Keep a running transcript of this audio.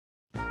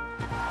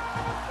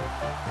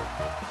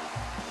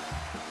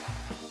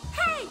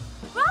Hey!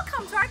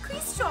 Welcome to our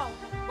quiz show!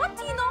 What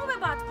do you know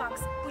about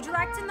bugs? Would you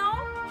like to know?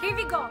 Here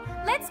we go.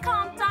 Let's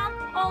count down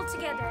all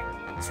together.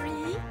 3,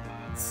 2, 1,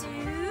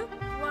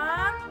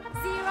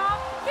 0.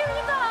 Here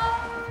we go!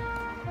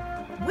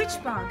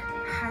 Which bug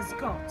has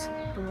got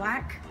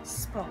black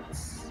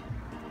spots?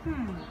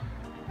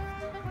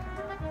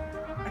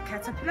 A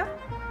caterpillar,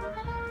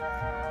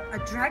 a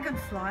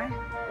dragonfly,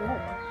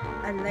 or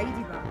a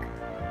ladybug?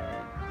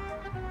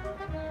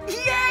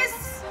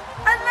 Yes!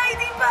 A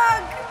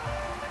ladybug!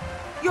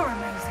 You're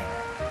amazing.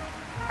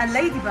 A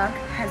ladybug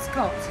has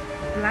got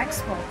black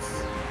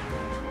spots.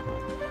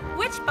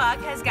 Which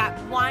bug has got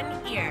one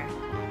ear?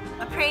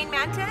 A praying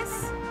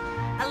mantis,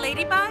 a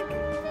ladybug,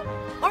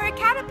 or a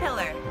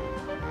caterpillar?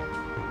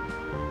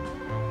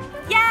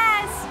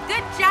 Yes!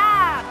 Good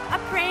job! A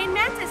praying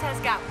mantis has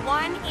got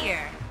one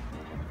ear.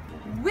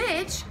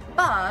 Which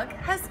bug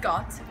has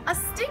got a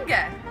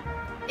stinger?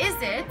 Is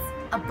it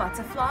a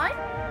butterfly,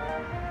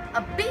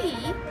 a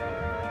bee,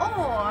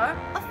 or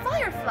a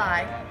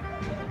firefly?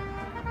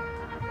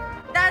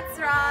 That's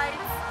right.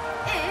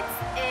 It's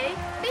a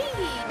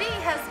bee. Bee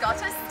has got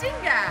a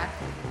stinger.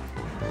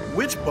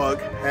 Which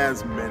bug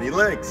has many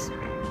legs?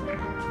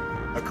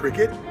 A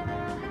cricket?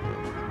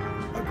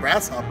 A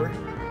grasshopper?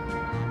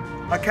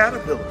 A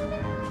caterpillar?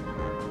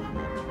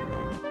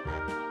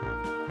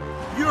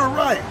 You're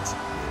right!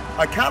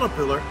 A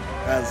caterpillar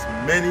has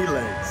many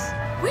legs.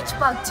 Which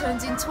bug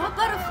turns into a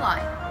butterfly?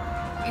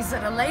 Is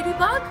it a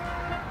ladybug?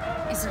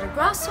 Is it a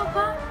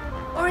grasshopper?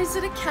 Or is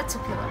it a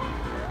caterpillar?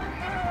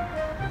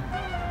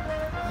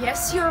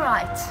 Yes, you're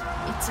right.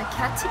 It's a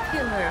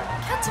caterpillar.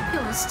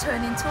 Caterpillars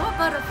turn into a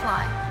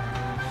butterfly.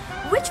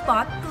 Which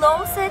bug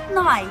glows at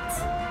night?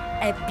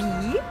 A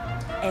bee,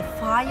 a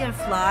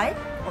firefly,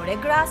 or a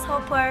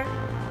grasshopper?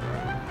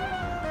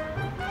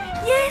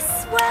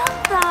 Yes, well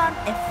done!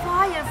 A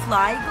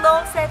firefly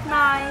glows at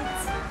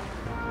night.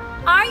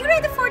 Are you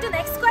ready for the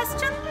next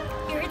question?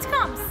 Here it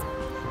comes.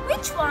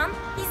 Which one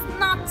is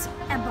not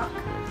a bug?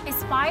 A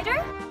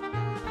spider,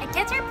 a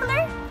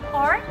caterpillar,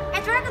 or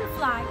a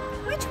dragonfly?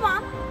 Which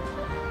one?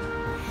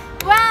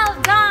 Well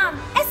done!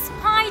 A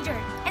spider.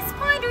 A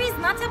spider is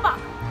not a bug.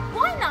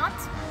 Why not?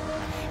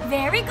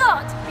 Very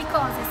good,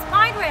 because a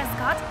spider has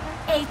got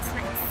 8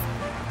 legs.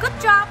 Good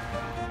job!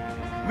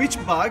 Which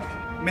bug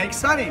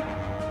makes honey?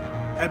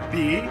 A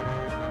bee,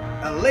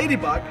 a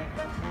ladybug,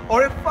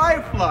 or a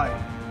firefly?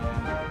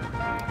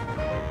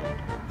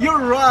 You're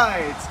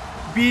right!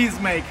 Bees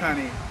make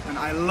honey, and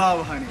I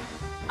love honey.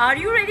 Are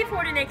you ready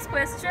for the next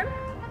question?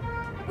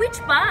 Which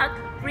bug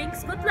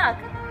brings good luck?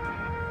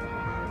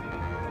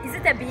 Is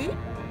it a bee?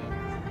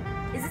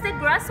 Is it a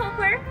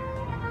grasshopper?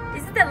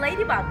 Is it a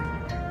ladybug?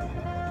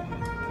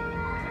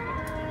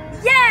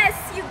 Yes,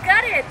 you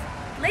got it!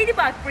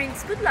 Ladybug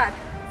brings good luck.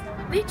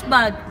 Which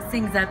bug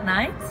sings at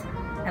night?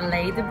 A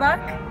ladybug,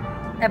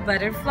 a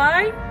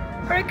butterfly,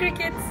 or a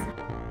cricket?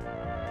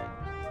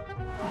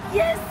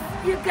 Yes,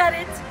 you got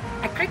it!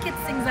 A cricket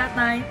sings at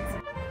night.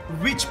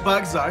 Which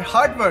bugs are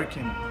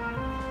hardworking?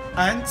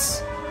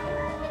 Ants,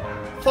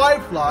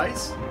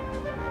 fireflies,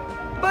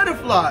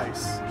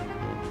 butterflies?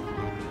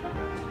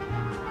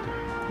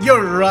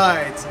 You're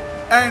right!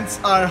 Ants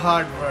are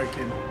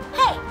hardworking.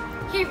 Hey,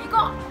 here we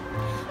go.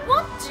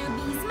 What do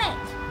bees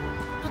make?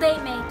 Do they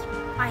make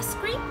ice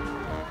cream,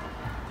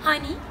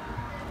 honey,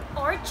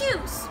 or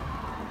juice?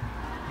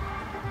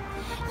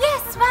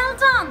 Yes, well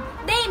done!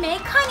 They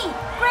make honey.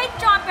 Great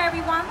job,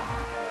 everyone.